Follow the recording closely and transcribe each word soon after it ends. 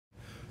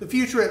The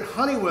future at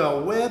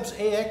Honeywell Web's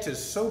AX is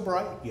so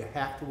bright you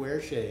have to wear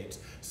shades.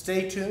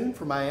 Stay tuned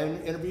for my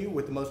interview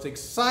with the most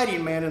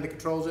exciting man in the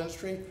controls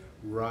industry,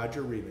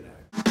 Roger Rebennack.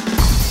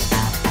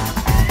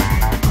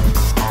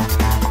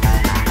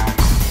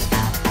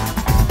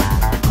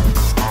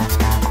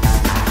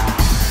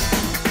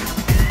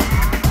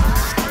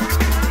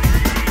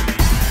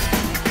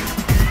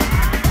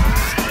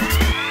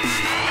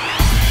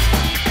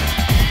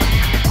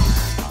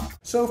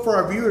 So for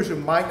our viewers who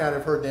might not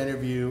have heard the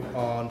interview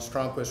on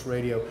Stromquist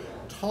Radio,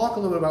 talk a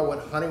little bit about what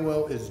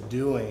Honeywell is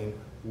doing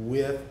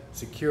with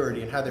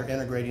security and how they're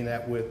integrating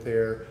that with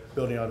their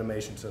building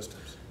automation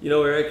systems. You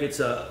know, Eric, it's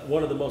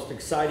one of the most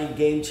exciting,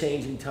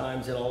 game-changing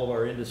times in all of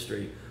our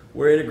industry.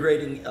 We're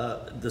integrating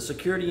the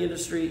security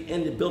industry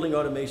and the building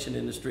automation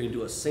industry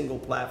into a single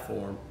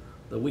platform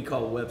that we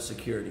call Web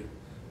Security.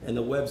 And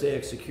the Web's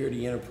AX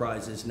Security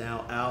Enterprise is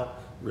now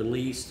out,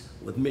 released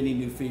with many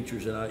new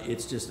features, and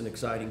it's just an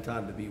exciting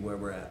time to be where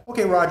we're at.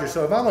 Okay, Roger,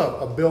 so if I'm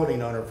a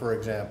building owner, for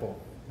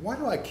example, why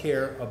do I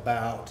care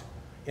about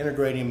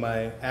integrating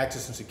my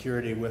access and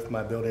security with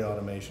my building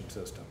automation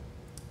system?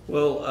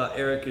 Well,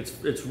 Eric,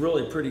 it's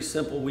really pretty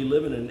simple. We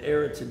live in an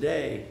era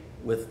today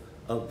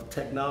of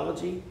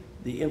technology,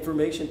 the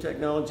information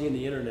technology and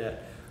the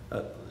internet.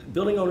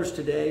 Building owners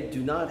today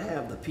do not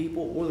have the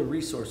people or the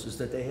resources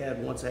that they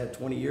once had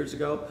 20 years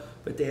ago,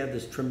 but they have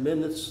this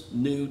tremendous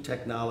new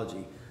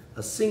technology.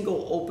 A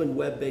single open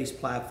web-based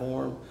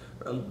platform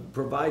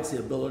provides the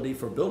ability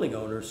for building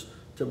owners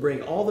to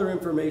bring all their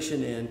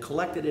information in,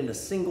 collect it in a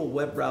single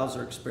web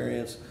browser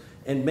experience,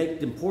 and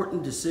make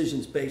important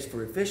decisions based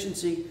for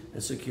efficiency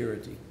and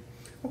security.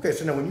 Okay,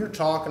 so now when you're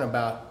talking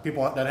about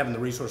people not having the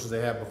resources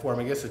they had before, I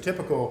mean, I guess the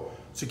typical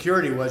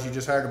security was you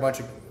just hired a bunch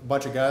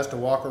of guys to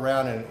walk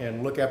around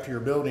and look after your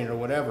building or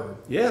whatever.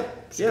 Yeah,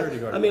 security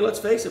guard. I mean, let's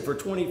face it, for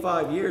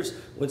 25 years,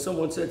 when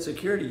someone said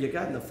security, you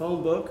got in the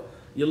phone book,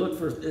 you looked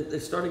for,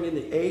 starting in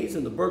the A's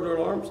and the burglar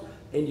alarms,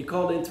 and you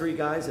called in 3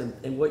 guys,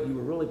 and what you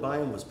were really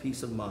buying was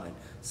peace of mind.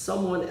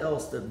 Someone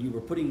else, that you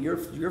were putting your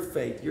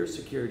faith, your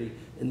security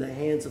in the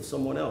hands of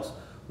someone else.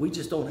 We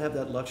just don't have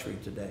that luxury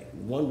today.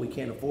 1, we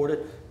can't afford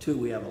it. 2,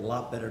 we have a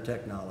lot better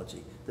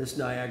technology. This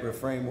Niagara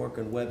framework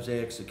and Web's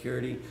AX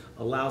Security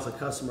allows a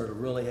customer to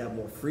really have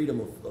more freedom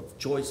of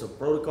choice of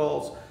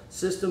protocols,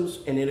 systems,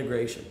 and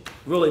integration.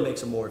 Really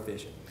makes them more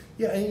efficient.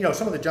 Yeah, and you know,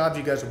 some of the jobs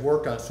you guys have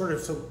worked on sort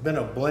of been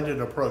a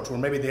blended approach where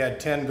maybe they had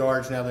 10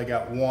 guards, now they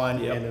got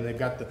 1, Yep. and then they've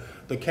got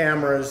the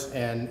cameras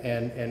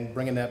and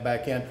bringing that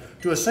back in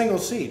to a single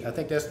seat. I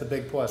think that's the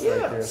big plus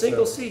right there. Yeah,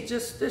 single seat.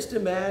 Just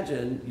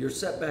imagine your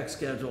setback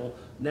schedule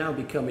now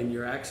becoming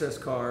your access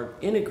card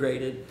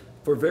integrated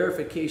for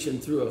verification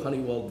through a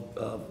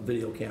Honeywell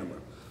video camera.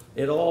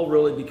 It all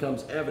really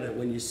becomes evident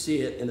when you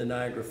see it in the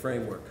Niagara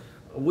framework.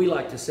 We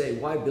like to say,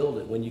 why build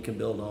it when you can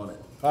build on it?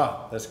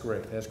 Ah, that's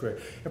great, that's great.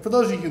 And for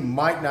those of you who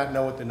might not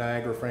know what the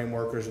Niagara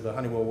framework is or the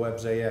Honeywell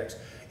Web's AX,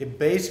 it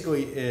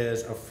basically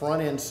is a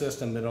front-end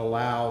system that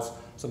allows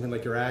something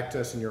like your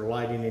access and your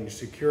lighting and your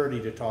security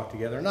to talk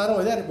together. Not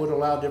only that, it would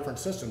allow different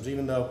systems.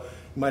 Even though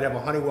you might have a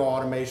Honeywell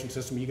automation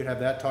system, you could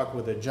have that talk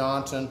with a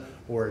Johnson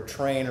or a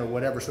Train or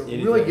whatever. So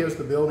it really gives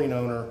the building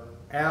owner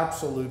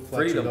absolute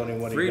flexibility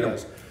in what he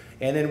does.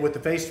 And then with the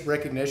face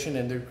recognition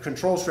and the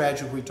control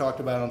strategies we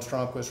talked about on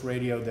Stromquist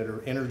Radio that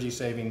are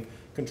energy-saving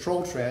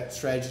control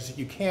strategies that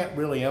you can't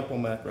really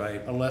implement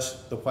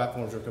unless the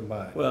platforms are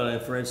combined. Well,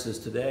 and for instance,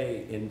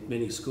 today in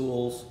many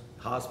schools,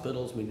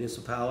 hospitals,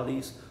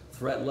 municipalities,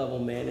 threat level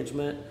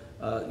management,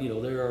 you know,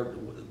 there are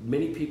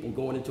many people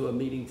going into a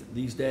meeting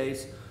these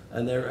days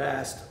and they're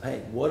asked,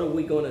 hey, what are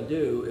we going to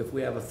do if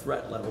we have a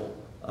threat level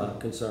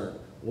concern?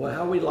 Well,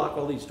 how do we lock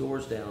all these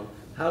doors down?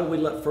 How do we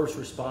let first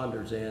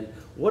responders in?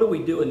 What do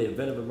we do in the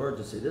event of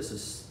emergency? This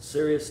is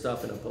serious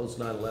stuff in a post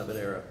 9/11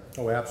 era.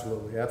 Oh,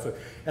 absolutely, absolutely.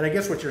 And I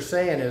guess what you're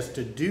saying is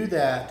to do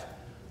that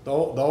the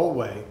old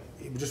way,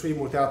 just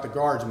even without the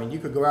guards. I mean, you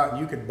could go out and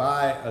you could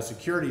buy a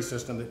security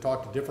system that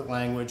talked a different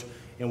language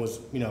and was,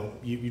 you know,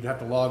 you'd have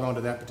to log on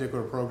to that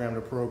particular program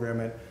to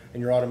program it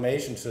in your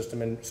automation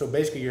system. And so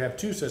basically you have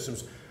 2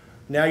 systems.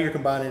 Now you're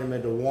combining them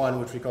into 1,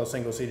 which we call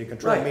single-seated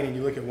control, meaning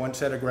you look at 1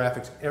 set of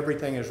graphics,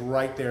 everything is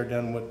right there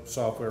done with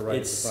software right.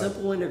 It's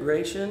simple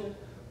integration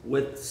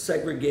with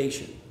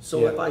segregation.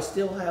 So if I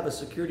still have a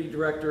security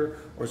director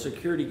or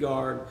security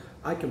guard,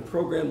 I can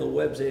program the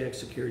Web's AX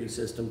security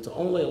system to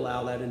only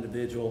allow that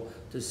individual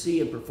to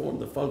see and perform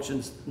the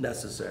functions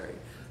necessary.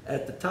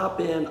 At the top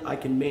end, I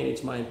can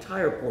manage my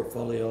entire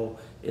portfolio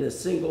in a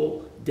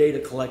single data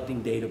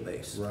collecting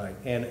database. Right,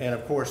 and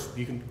of course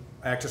you can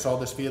access all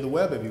this via the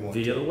web if you want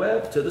to. Via the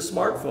web, to the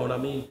smartphone, I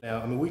mean.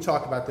 Now, we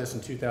talked about this in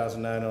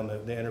 2009 on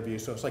the interview,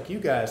 so it's like you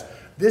guys,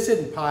 this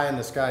isn't pie in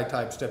the sky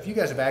type stuff. You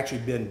guys have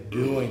actually been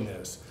doing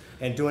this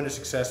and doing it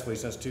successfully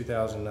since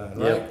 2009,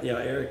 right? Yeah,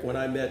 Eric, when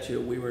I met you,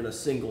 we were in a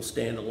single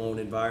standalone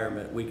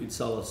environment. We could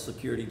sell a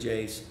security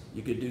Jace,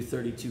 you could do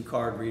 32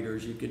 card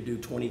readers, you could do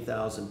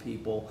 20,000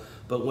 people,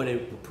 but when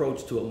it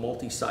approached to a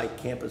multi-site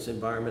campus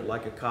environment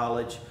like a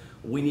college,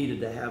 we needed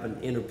to have an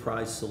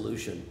enterprise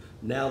solution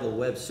Now the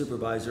web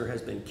supervisor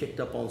has been kicked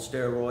up on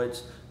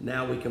steroids.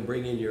 Now we can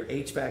bring in your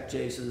HVAC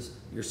JACEs,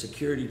 your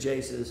security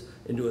JACEs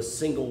into a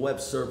single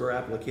web server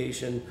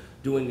application,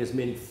 doing as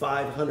many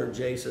 500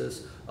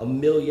 JACEs, 1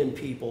 million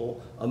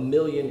people, 1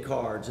 million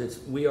cards.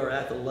 We are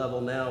at the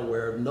level now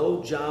where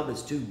no job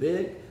is too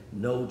big,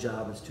 no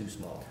job is too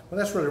small. Well,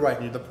 that's really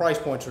right. The price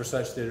points are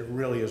such that it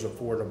really is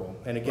affordable.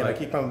 And again, Right. I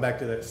keep coming back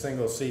to that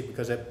single seat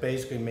because that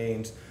basically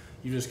means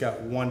you just got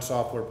one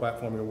software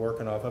platform you're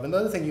working off of.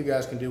 Another thing you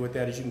guys can do with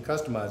that is you can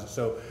customize it.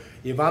 So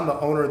if I'm the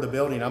owner of the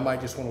building, I might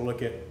just want to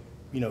look at,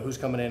 who's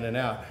coming in and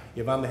out.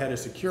 If I'm the head of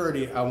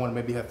security, I want to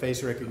maybe have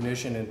face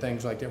recognition and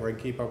things like that where I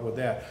can keep up with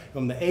that. If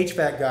I'm the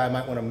HVAC guy, I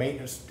might want a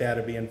maintenance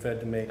data being fed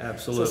to me. Absolutely.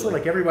 So it's sort of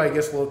like everybody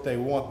gets what they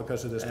want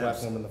because of this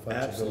platform and the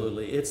flexibility.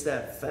 Absolutely. It's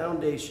that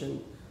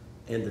foundation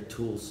and the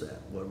tool set.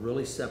 What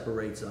really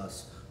separates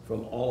us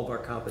from all of our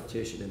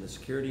competition in the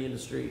security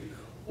industry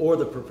or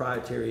the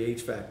proprietary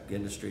HVAC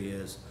industry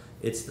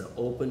it's the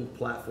open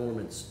platform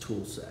and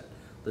tool set.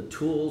 The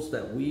tools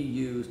that we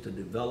use to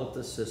develop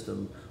the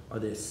system are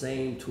the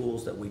same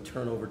tools that we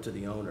turn over to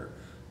the owner.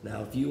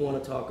 Now, if you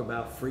want to talk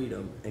about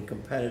freedom and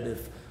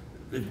competitive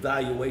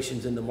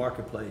evaluations in the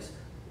marketplace,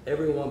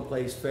 everyone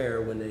plays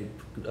fair when they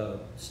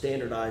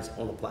standardize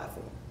on a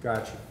platform.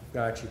 Got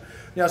you.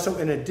 Now, so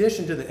in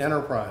addition to the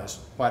enterprise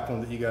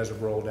platform that you guys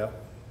have rolled out,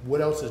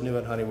 what else is new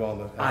at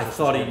Honeywell? I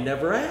thought he'd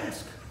never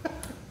ask.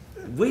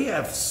 We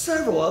have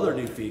several other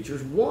new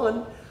features.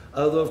 One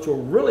of which we're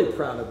really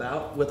proud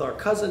about, with our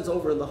cousins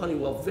over in the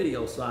Honeywell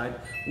video side,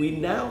 we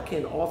now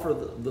can offer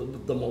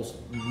the most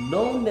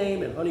known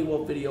name in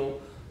Honeywell video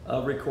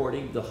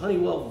recording, the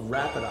Honeywell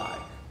Rapid Eye.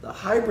 The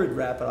hybrid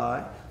Rapid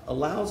Eye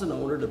allows an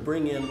owner to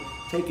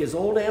take his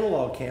old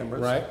analog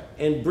cameras right.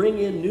 and bring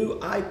in new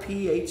IP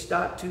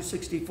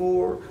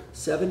H.264,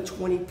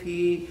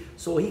 720p,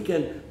 so he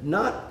can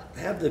not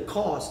have the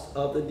cost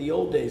of in the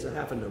old days of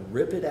having to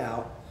rip it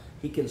out.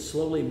 He can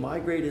slowly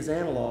migrate his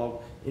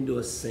analog into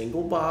a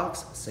single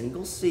box,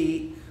 single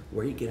seat,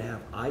 where he can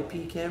have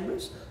IP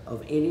cameras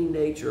of any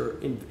nature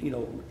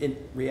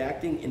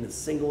reacting in a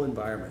single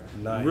environment.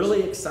 Nice.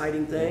 Really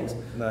exciting things.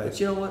 Nice. But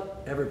you know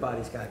what?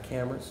 Everybody's got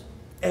cameras.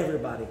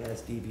 Everybody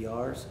has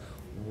DVRs.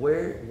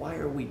 Why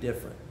are we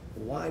different?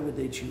 Why would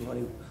they choose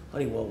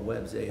Honeywell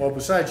Webs AX? Well,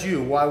 besides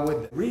you, why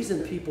would they? The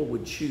reason people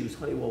would choose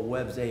Honeywell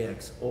Webs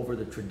AX over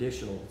the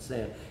traditional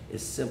stand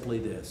is simply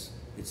this.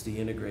 It's the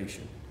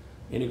integration.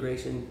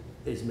 Integration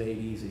is made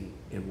easy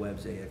in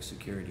Webs AX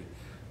security.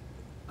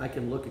 I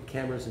can look at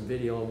cameras and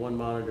video on one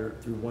monitor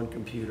through one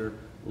computer,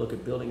 look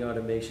at building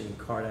automation and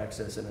card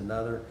access in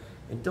another.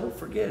 And don't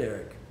forget,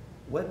 Eric,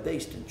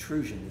 web-based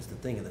intrusion is the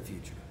thing of the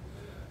future.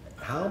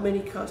 How many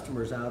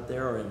customers out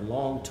there are in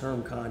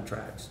long-term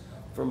contracts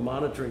for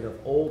monitoring of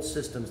old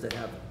systems that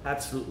have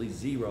absolutely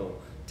zero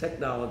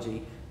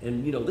technology?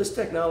 And this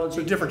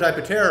technology... It's a different type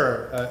of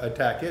terror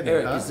attack, isn't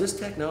Eric, it? Huh? is this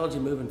technology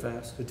moving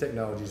fast? The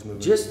technology's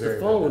moving Just very,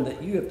 the phone very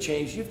that you have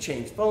changed. You've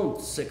changed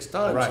phones 6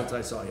 times Right. since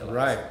I saw you last.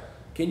 Right.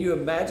 Can you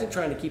imagine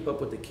trying to keep up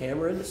with the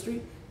camera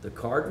industry, the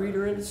card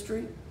reader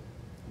industry?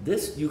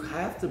 You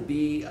have to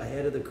be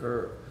ahead of the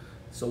curve.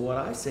 So what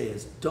I say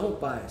is,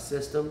 don't buy a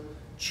system,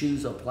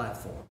 choose a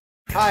platform.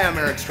 Hi, I'm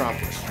Eric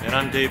Stromquist. And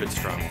I'm David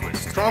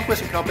Stromquist.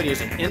 Stromquist & Company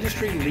is an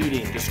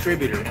industry-leading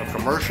distributor of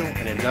commercial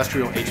and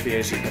industrial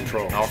HVAC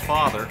controls. Our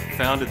father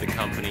founded the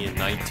company in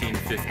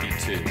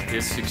 1952.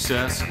 His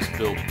success is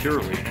built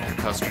purely on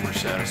customer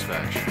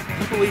satisfaction.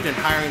 He believed in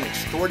hiring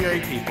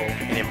extraordinary people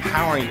and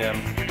empowering them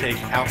to take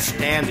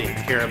outstanding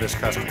care of his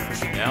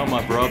customers. Now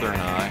my brother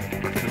and I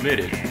are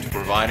committed to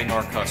providing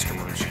our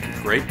customers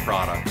with great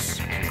products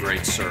and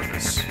great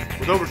service.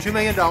 With over $2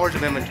 million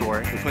of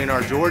inventory between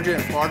our Georgia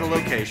and Florida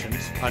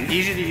locations, an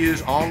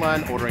easy-to-use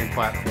online ordering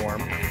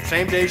platform,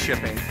 same-day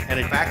shipping,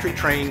 and a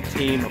factory-trained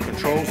team of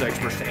controls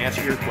experts to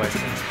answer your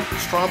questions,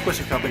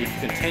 Stromquist & Company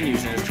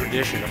continues in its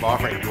tradition of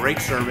offering great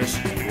service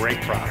and great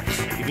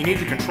products. If you need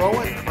to control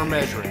it or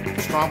measure it,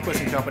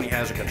 Stromquist & Company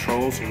has a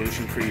control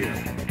solution for you.